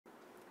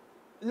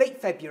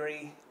Late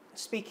February,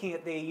 speaking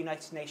at the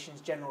United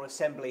Nations General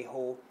Assembly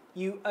Hall,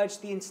 you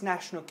urged the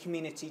international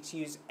community to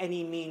use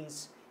any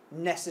means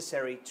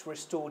necessary to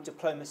restore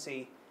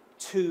diplomacy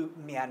to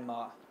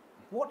Myanmar.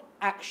 What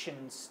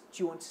actions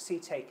do you want to see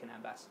taken,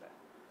 Ambassador?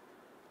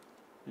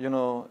 You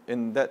know,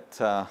 in that,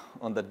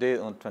 on the day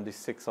on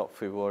 26th of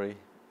February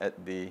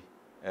at the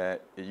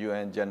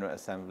UN General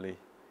Assembly,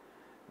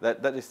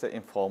 that is the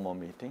informal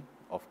meeting,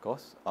 of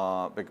course,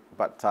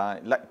 but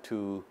I'd like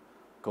to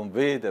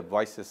convey the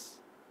voices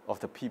of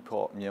the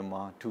people of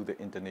Myanmar to the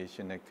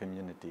international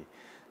community.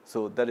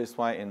 So that is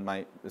why in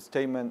my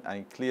statement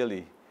I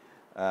clearly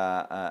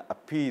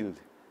appealed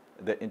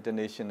the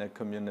international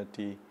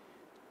community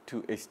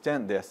to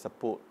extend their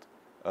support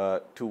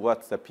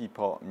towards the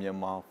people of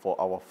Myanmar for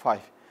our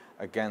fight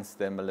against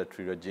the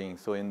military regime.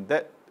 So in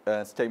that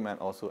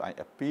statement also I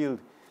appealed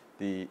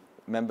the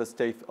member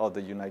states of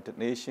the United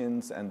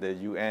Nations and the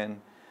UN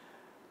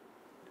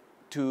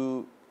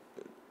to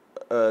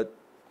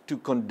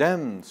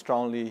condemn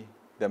strongly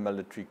the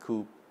military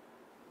coup,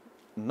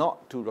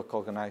 not to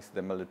recognize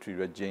the military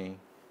regime,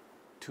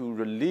 to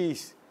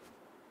release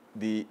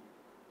the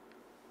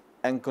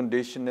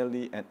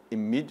unconditionally and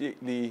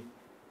immediately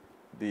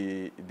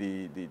the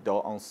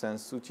Daw Aung San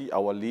Suu Kyi,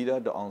 our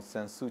leader, Daw Aung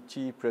San Suu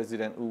Kyi,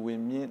 President U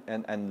Win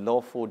Myint, and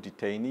lawful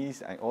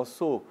detainees. I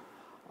also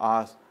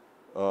asked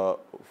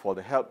for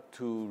the help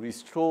to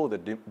restore the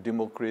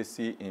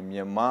democracy in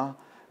Myanmar,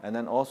 and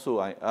then also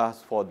I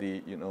asked for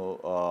the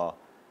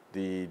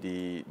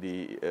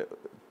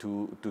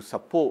to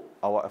support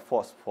our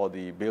efforts for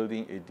the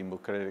building a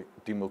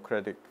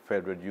democratic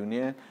federal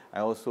union. I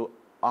also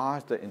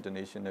asked the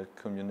international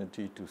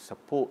community to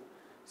support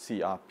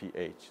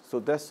CRPH. So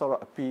that's sort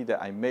of appeal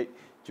that I made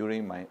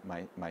during my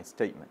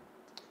statement.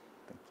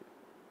 Thank you.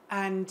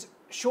 And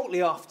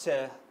shortly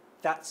after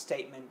that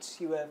statement,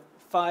 you were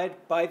fired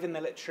by the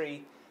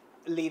military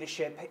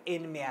leadership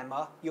in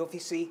Myanmar. You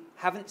obviously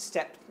haven't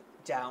stepped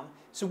down.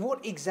 So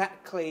what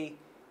exactly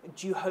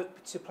do you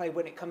hope to play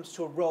when it comes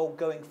to a role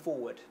going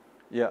forward?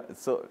 Yeah,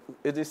 so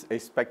it is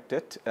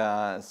expected.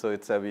 So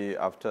it's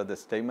after the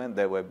statement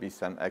there will be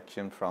some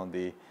action from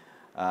the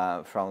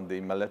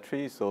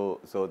military. So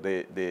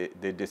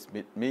they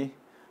dismissed me,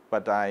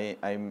 but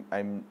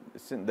I'm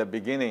since the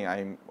beginning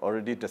I'm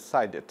already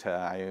decided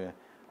I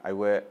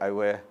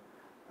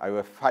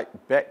will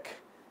fight back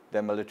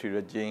the military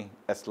regime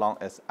as long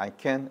as I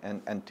can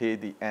and until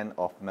the end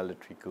of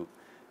military coup.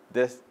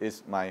 This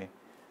is my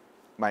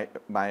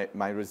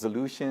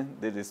resolution.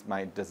 This is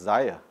my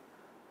desire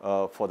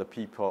for the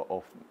people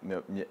of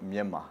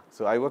Myanmar.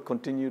 So I will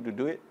continue to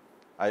do it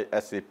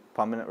as a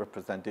permanent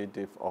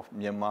representative of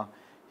Myanmar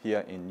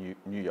here in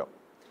New York.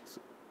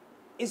 So,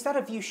 is that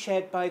a view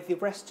shared by the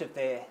rest of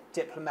the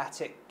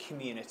diplomatic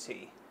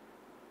community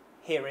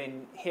here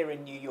in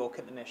New York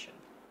at the mission?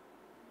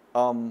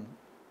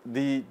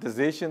 The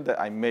decision that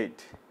I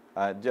made,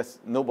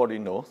 just nobody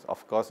knows.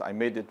 Of course, I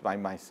made it by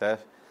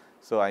myself.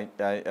 So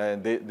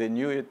they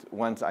knew it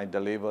once I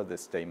delivered the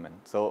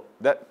statement. So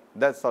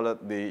that's sort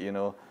of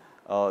the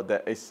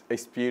the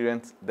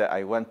experience that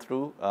I went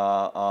through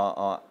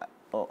on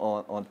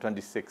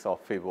 26th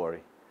of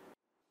February.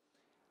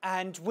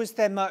 And was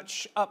there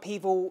much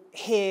upheaval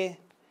here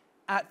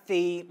at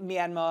the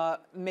Myanmar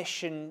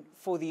mission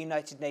for the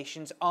United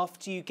Nations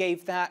after you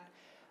gave that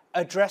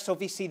address?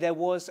 Obviously, there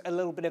was a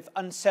little bit of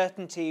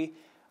uncertainty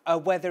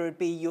whether it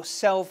be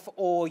yourself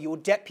or your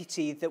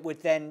deputy that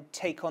would then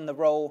take on the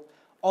role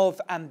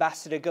of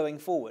ambassador going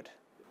forward.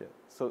 Yeah.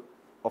 So,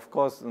 of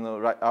course,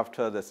 right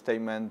after the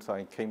statement,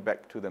 I came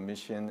back to the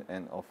mission,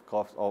 and of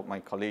course, all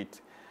my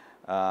colleagues,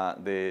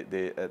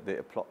 they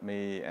applaud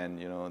me, and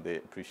they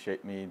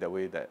appreciate me the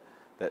way that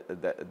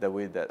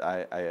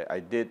I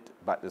did.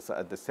 But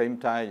at the same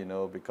time,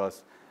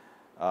 because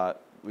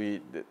we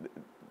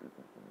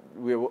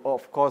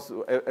of course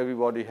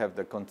everybody have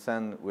the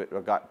concern with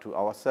regard to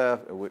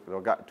ourselves, with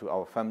regard to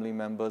our family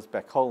members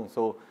back home.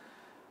 So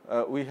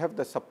we have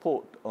the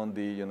support on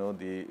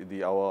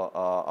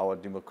our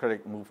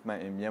democratic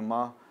movement in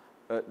Myanmar.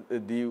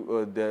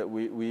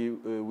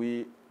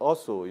 We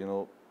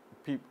also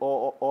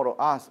people, all of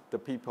us, the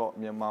people of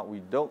Myanmar, we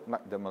don't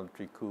like the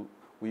military coup.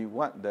 We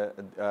want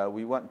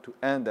to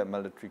end the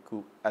military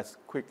coup as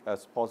quick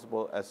as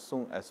possible, as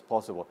soon as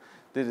possible.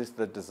 This is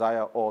the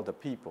desire of all the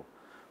people.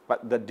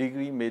 But the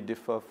degree may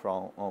differ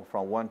from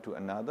one to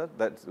another.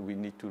 That we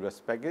need to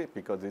respect it,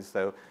 because it's,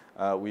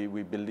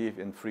 we believe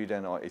in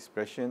freedom of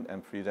expression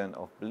and freedom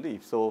of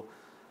belief. So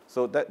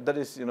that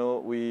is,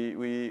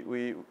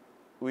 we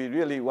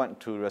really want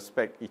to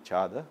respect each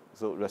other.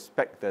 So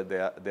respect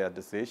their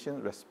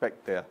decision,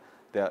 respect their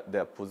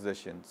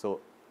position. So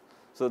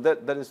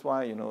that is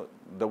why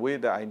the way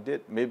that I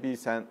did. Maybe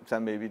some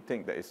maybe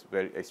think that it's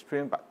very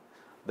extreme, but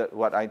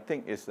what I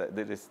think is that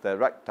it is the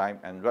right time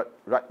and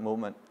right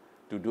moment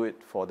to do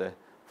it for the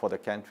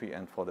country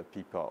and for the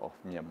people of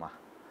Myanmar.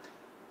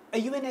 Are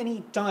you in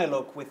any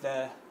dialogue with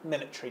the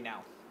military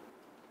now?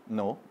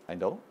 No, I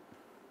don't.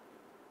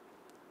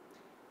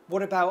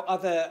 What about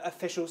other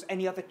officials,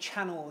 any other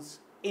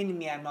channels in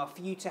Myanmar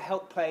for you to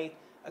help play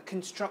a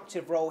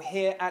constructive role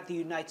here at the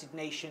United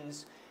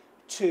Nations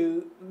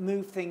to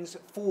move things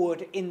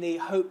forward in the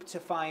hope to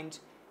find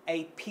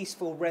a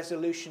peaceful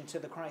resolution to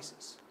the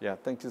crisis? Yeah,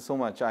 thank you so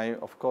much. I'm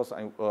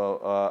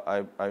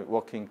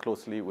working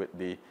closely with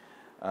the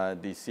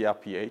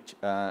CRPH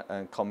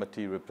and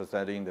committee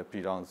representing the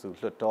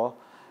President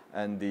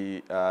and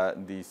the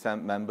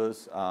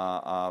members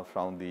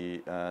from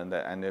the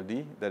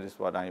NLD. That is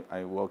what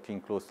I'm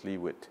working closely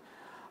with.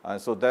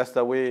 So that's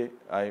the way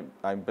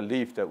I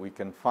believe that we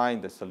can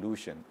find the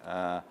solution.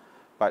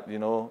 But you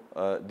know,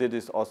 this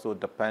is also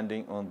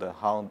depending on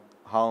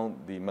how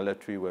the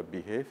military will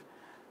behave.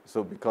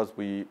 So because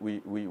we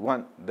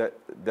want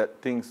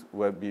that things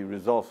will be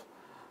resolved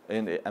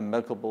in an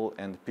amicable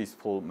and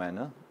peaceful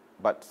manner.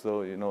 But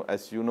so, you know,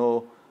 as you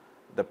know,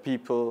 the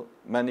people,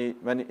 many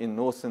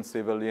innocent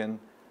civilians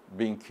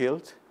being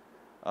killed,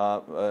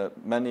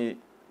 many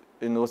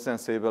innocent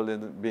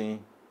civilians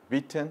being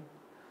beaten,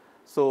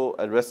 so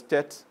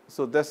arrested.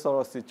 So that's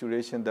sort of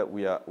situation that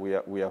we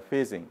are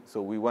facing.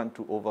 So we want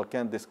to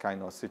overcome this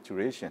kind of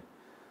situation.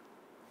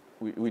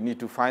 We need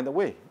to find a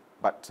way,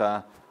 but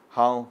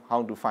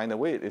how to find a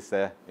way is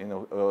the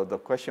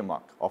question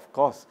mark. Of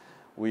course,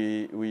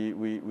 we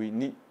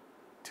need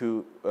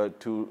to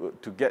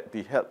get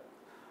the help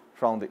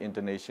from the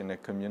international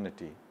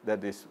community.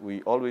 That is,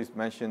 we always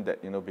mention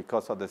that, you know,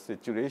 because of the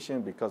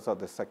situation, because of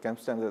the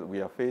circumstances that we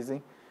are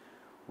facing,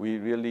 we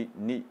really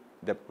need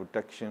the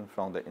protection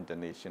from the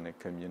international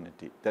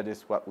community. That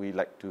is what we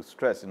like to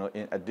stress. You know,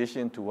 in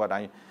addition to what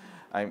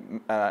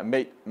in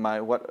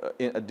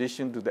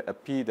addition to the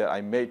appeal that I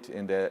made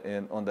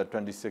on the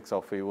 26th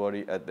of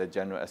February at the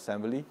General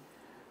Assembly,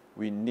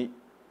 we need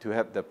to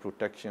have the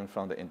protection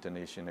from the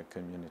international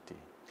community.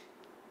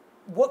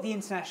 What the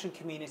international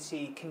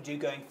community can do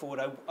going forward,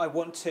 I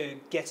want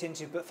to get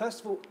into. But first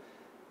of all,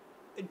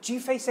 do you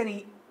face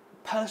any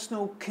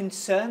personal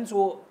concerns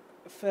or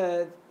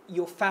for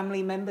your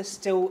family members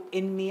still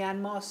in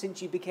Myanmar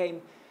since you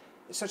became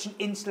such an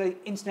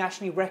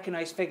internationally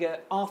recognized figure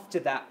after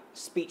that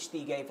speech that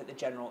you gave at the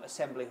General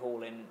Assembly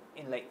Hall in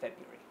late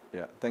February?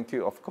 Yeah, thank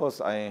you. Of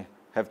course, I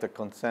have the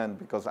concern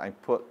because I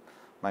put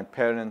my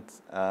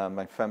parents,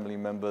 my family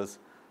members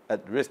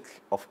at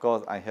risk. Of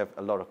course, I have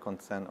a lot of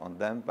concern on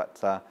them,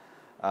 but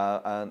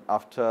and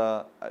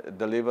after I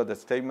delivered the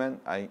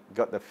statement, I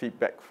got the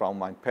feedback from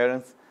my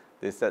parents.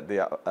 They said they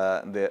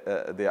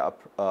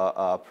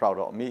are proud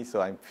of me,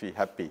 so I feel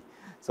happy.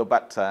 So,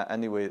 but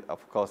anyway,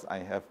 of course,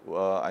 I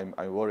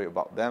worry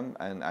about them,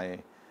 and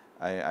I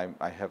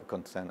have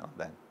concern on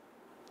them.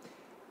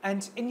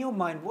 And in your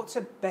mind, what's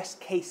a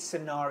best case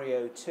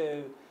scenario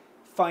to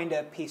find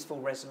a peaceful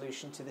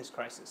resolution to this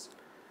crisis?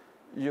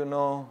 You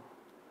know,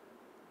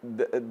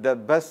 the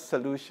best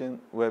solution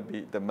will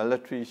be the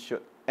military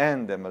should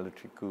end the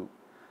military coup.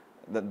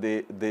 That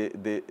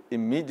they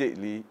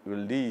immediately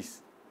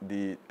release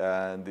the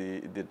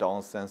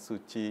Daw San Suu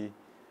Kyi,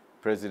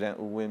 President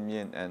U Win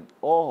Myint, and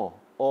all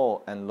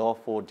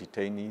unlawful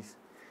detainees.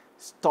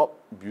 Stop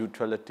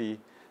brutality.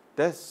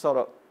 That sort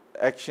of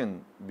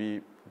action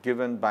be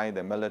given by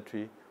the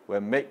military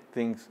will make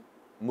things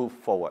move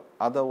forward.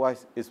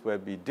 Otherwise, it will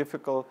be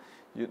difficult.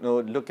 You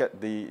know, look at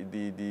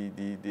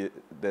the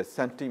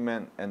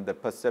sentiment and the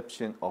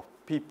perception of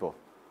people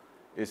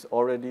is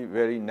already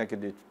very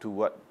negative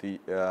toward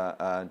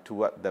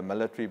the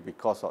military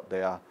because of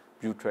their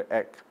brutal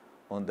act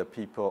on the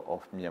people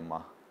of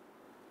Myanmar.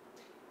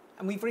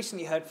 And we've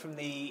recently heard from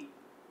the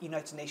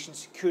United Nations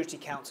Security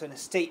Council in a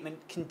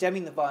statement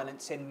condemning the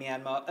violence in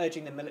Myanmar,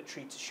 urging the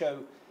military to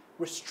show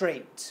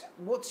restraint.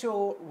 What's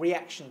your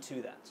reaction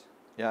to that?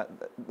 Yeah,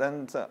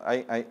 then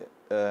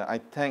I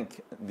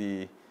thank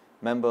the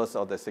members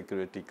of the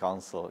Security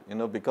Council, you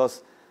know,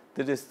 because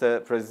this is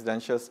the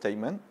presidential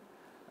statement.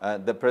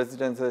 The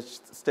presidential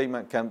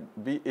statement can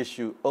be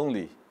issued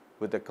only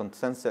with the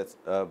consensus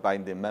by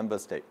the member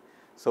state.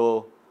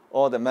 So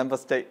all the member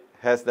state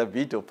has the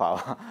veto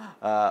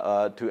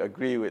power to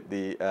agree with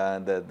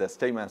the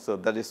statement. So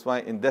that is why,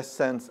 in that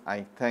sense,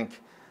 I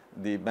thank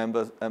the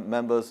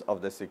members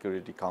of the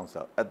Security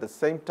Council. At the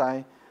same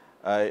time,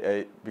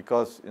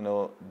 because you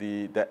know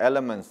the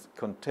elements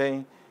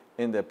contained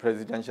in the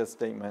presidential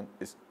statement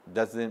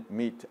doesn't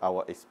meet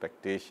our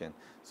expectation.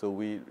 So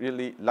we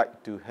really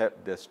like to have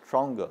the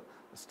stronger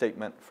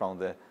statement from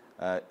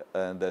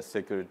the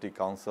Security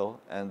Council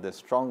and the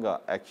stronger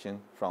action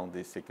from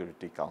the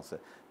Security Council.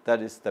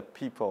 That is the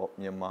people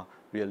of Myanmar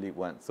really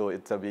want. So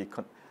it's a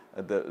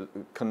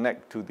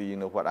connect to the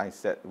what I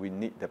said. We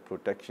need the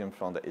protection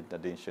from the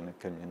international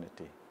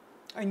community.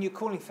 And you're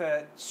calling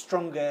for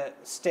stronger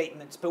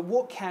statements, but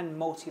what can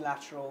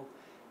multilateral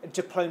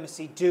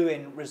diplomacy do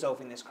in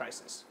resolving this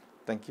crisis?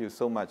 Thank you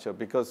so much.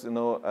 Because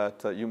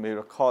you may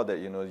recall that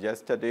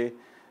yesterday,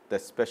 the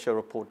special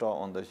reporter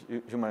on the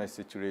human rights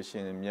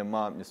situation in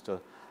Myanmar,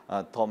 Mr.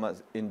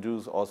 Thomas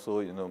Indus,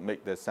 also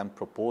make some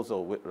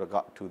proposal with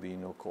regard to the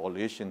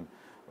coalition,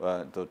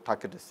 the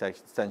targeted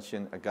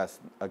sanction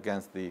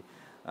against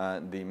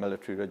the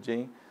military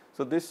regime.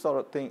 So this sort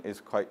of thing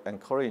is quite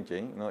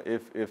encouraging.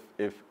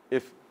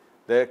 If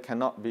there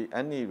cannot be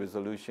any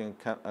resolution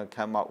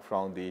come out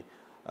from the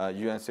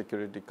UN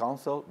Security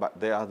Council, but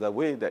there are the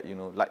way that, you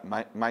know,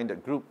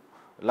 like-minded group,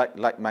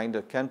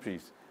 like-minded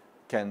countries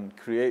can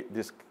create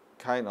this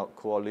kind of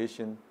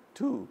coalition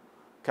to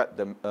cut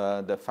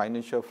the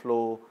financial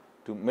flow,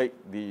 to make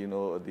the, you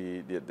know,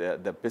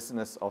 the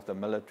business of the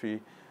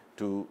military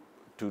to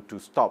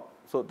stop.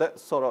 So that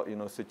sort of, you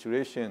know,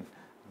 situation,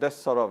 that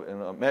sort of, you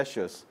know,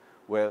 measures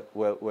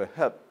will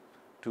help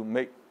to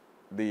make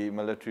the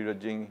military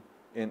regime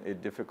in a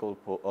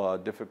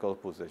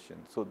difficult position.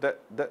 So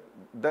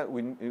that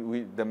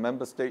we the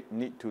member state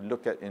need to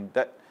look at in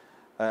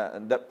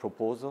that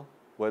proposal,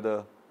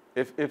 whether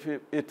if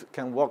it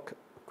can work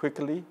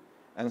quickly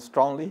and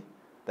strongly,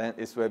 then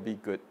it will be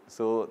good.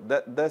 So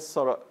that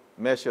sort of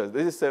measure,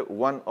 this is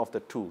one of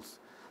the tools.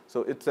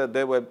 So it's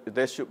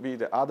there should be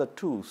the other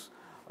tools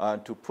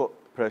to put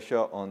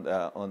pressure on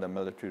the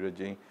military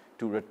regime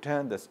to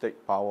return the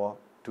state power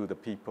to the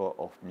people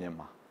of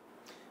Myanmar.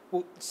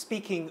 Well,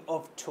 speaking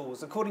of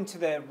tools, according to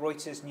the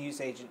Reuters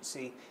news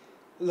agency,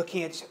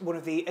 looking at one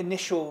of the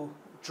initial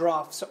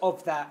drafts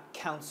of that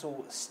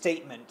council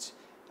statement,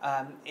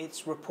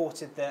 it's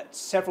reported that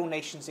several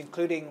nations,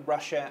 including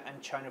Russia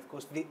and China, of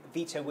course,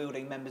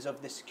 veto-wielding members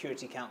of the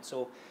Security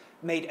Council,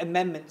 made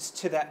amendments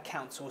to that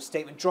council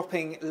statement,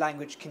 dropping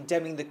language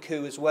condemning the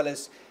coup, as well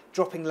as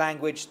dropping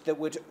language that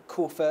would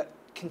call for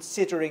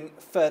considering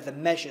further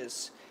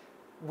measures.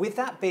 With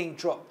that being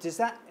dropped, does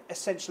that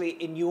essentially,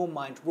 in your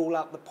mind, rule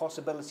out the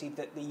possibility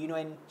that the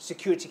UN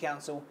Security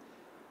Council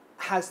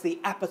has the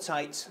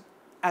appetite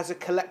as a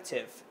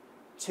collective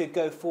to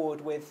go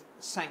forward with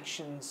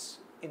sanctions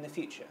in the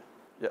future?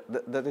 Yeah,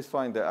 that is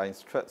fine that I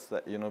stress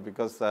that, you know,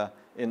 because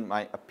in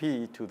my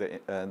appeal to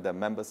the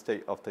member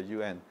state of the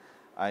UN,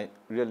 I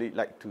really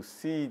like to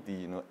see the,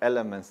 you know,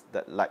 elements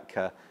that like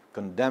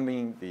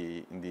condemning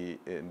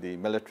the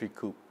military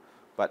coup.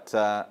 But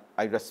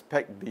I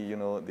respect the, you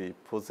know, the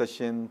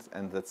positions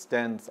and the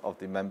stance of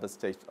the member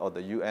states or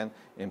the UN,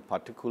 in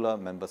particular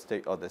member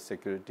state of the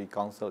Security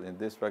Council in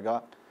this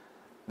regard,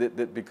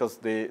 because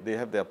they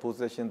have their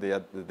position, they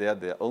have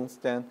their own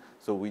stand,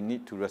 so we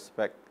need to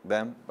respect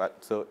them.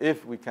 But so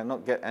if we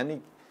cannot get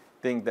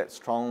anything that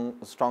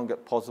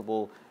strongest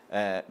possible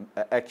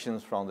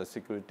actions from the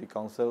Security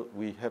Council,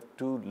 we have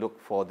to look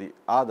for the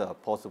other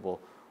possible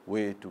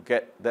way to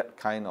get that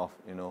kind of,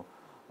 you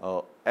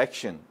know,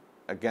 action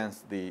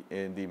against the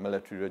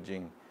military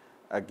regime,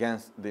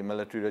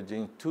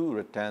 to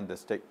return the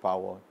state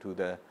power to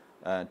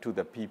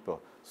the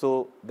people.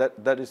 So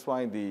that is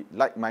why the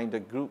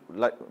like-minded group,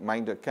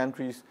 like-minded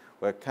countries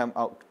will come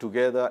out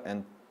together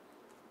and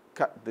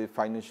cut the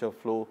financial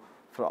flow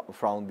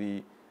from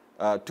the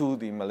to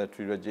the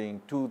military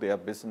regime, to their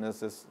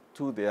businesses,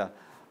 to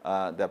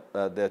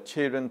their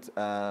children's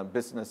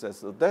businesses.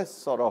 So that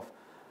sort of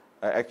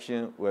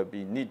action will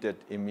be needed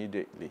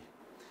immediately.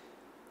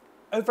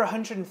 Over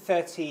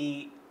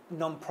 130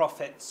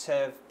 non-profits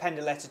have penned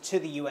a letter to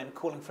the UN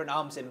calling for an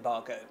arms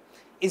embargo.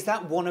 Is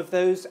that one of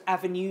those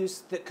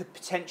avenues that could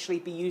potentially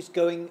be used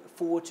going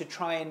forward to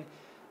try and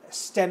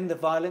stem the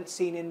violence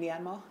seen in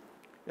Myanmar?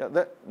 Yeah,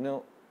 that, you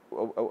know,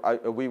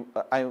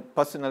 I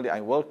personally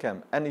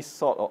welcome any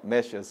sort of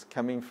measures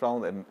coming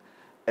from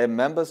a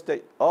member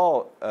state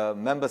or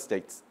member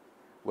states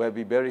will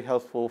be very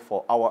helpful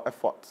for our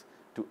efforts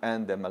to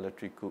end the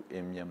military coup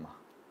in Myanmar.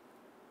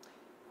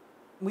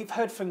 We've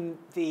heard from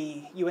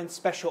the UN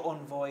Special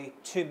Envoy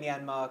to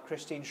Myanmar,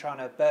 Christine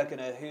Schraner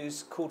Bergener,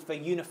 who's called for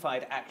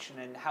unified action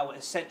and how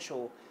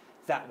essential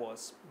that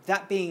was.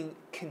 That being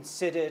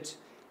considered,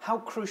 how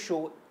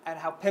crucial and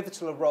how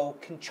pivotal a role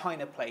can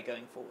China play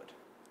going forward?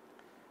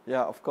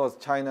 Yeah, of course,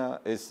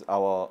 China is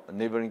our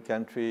neighboring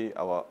country,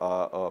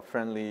 our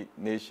friendly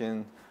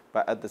nation,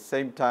 but at the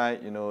same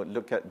time, you know,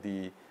 look at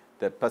the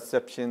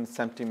perception,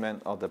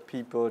 sentiment of the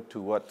people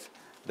towards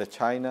the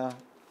China,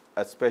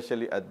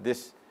 especially at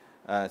this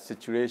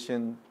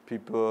situation.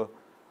 People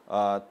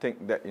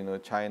think that, you know,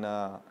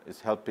 China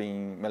is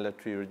helping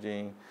military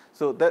regime.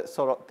 So that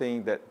sort of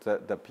thing that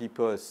the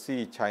people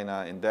see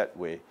China in that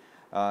way.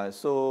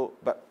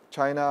 But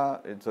China,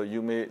 so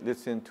you may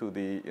listen to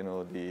the, you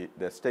know,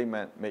 the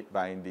statement made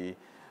by the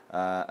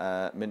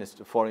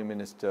foreign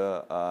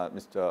minister,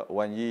 Mr.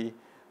 Wang Yi.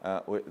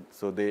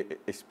 So they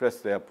express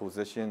their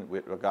position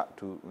with regard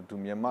to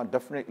Myanmar.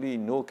 Definitely,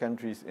 no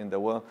countries in the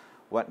world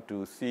want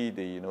to see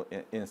the, you know,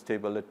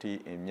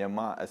 instability in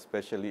Myanmar,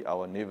 especially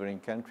our neighboring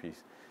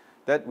countries.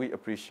 That we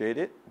appreciate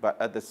it,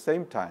 but at the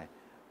same time,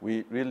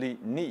 we really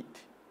need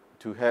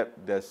to have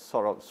the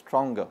sort of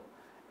stronger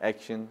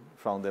action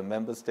from the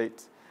member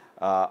states,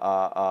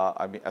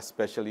 I mean,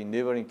 especially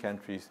neighboring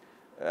countries,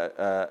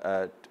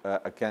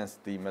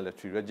 against the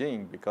military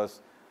regime,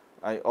 because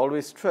I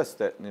always stress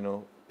that, you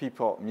know,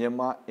 people of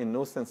Myanmar,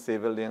 innocent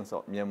civilians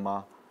of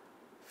Myanmar,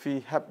 feel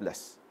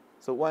helpless.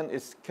 So when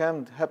it's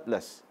become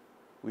helpless,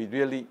 we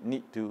really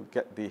need to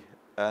get the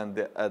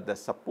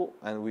support,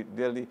 and we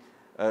really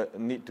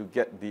need to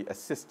get the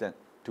assistance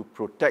to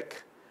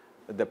protect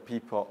the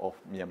people of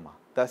Myanmar.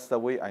 That's the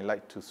way I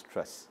like to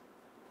stress.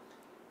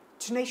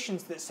 to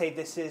nations that say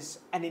this is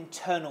an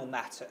internal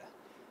matter,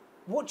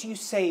 what do you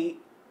say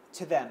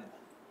to them?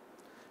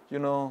 You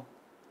know,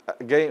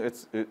 again,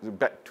 it's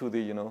back to the,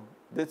 you know,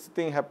 this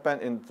thing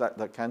happened in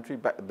the country,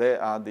 but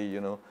there are the, you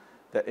know,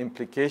 the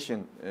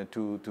implication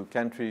to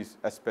countries,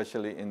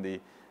 especially in the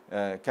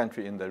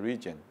country in the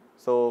region.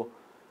 So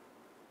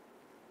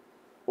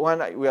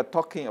when we are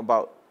talking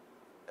about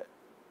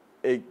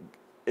a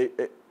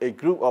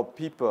group of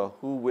people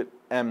who with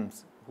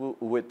arms, who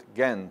with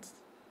guns,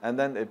 and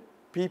then a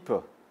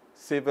people,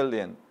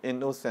 civilian,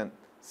 innocent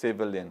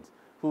civilians,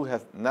 who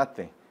have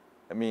nothing,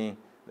 I mean,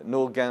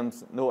 no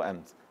guns, no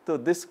arms. So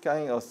this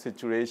kind of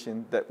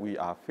situation that we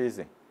are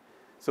facing.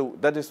 So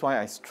that is why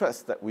I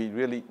stress that we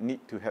really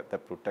need to have the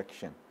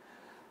protection.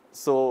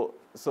 So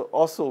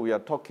also we are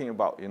talking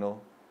about, you know,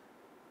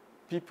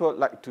 people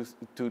like to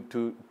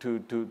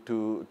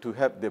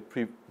have the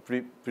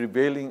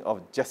prevailing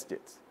of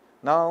justice.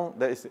 Now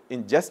there is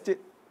injustice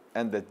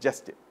and the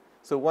justice.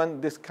 So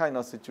when this kind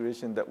of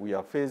situation that we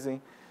are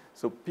facing,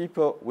 so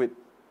people with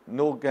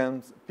no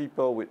guns,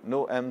 people with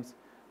no arms,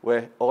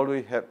 will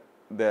always have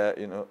the,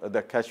 you know,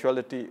 the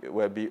casualty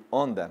will be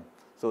on them.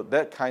 So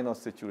that kind of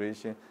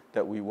situation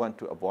that we want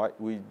to avoid.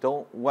 We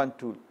don't want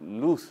to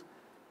lose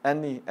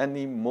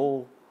any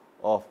more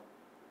of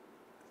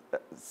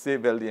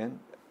civilian,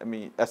 I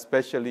mean,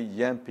 especially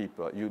young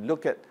people. You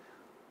look at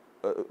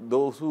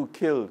those who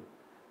killed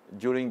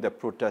during the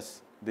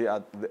protests, they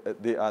are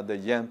the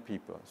young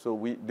people. So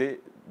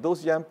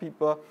those young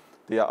people,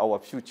 they are our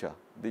future.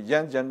 The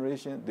young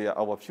generation, they are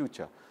our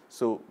future.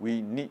 So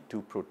we need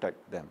to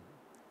protect them.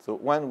 So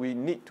when we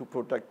need to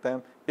protect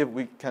them, if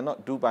we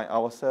cannot do by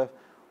ourselves,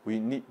 we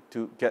need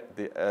to get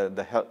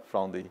the help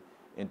from the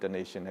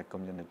international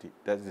community.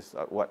 That is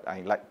what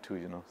I like to,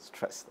 you know,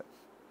 stress that.